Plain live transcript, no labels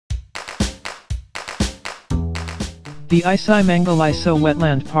The iSimangaliso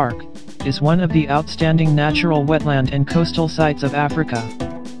Wetland Park is one of the outstanding natural wetland and coastal sites of Africa.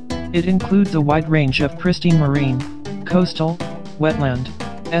 It includes a wide range of pristine marine, coastal, wetland,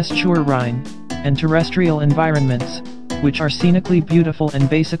 estuarine, and terrestrial environments, which are scenically beautiful and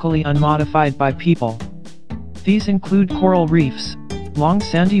basically unmodified by people. These include coral reefs, long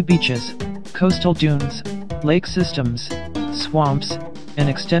sandy beaches, coastal dunes, lake systems, swamps, and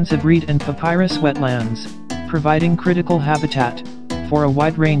extensive reed and papyrus wetlands, providing critical habitat for a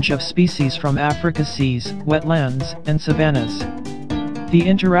wide range of species from Africa's seas, wetlands, and savannas. The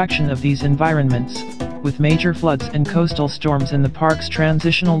interaction of these environments, with major floods and coastal storms in the park's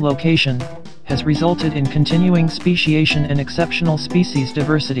transitional location, has resulted in continuing speciation and exceptional species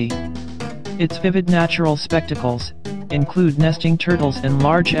diversity. Its vivid natural spectacles include nesting turtles and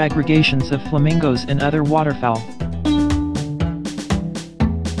large aggregations of flamingos and other waterfowl.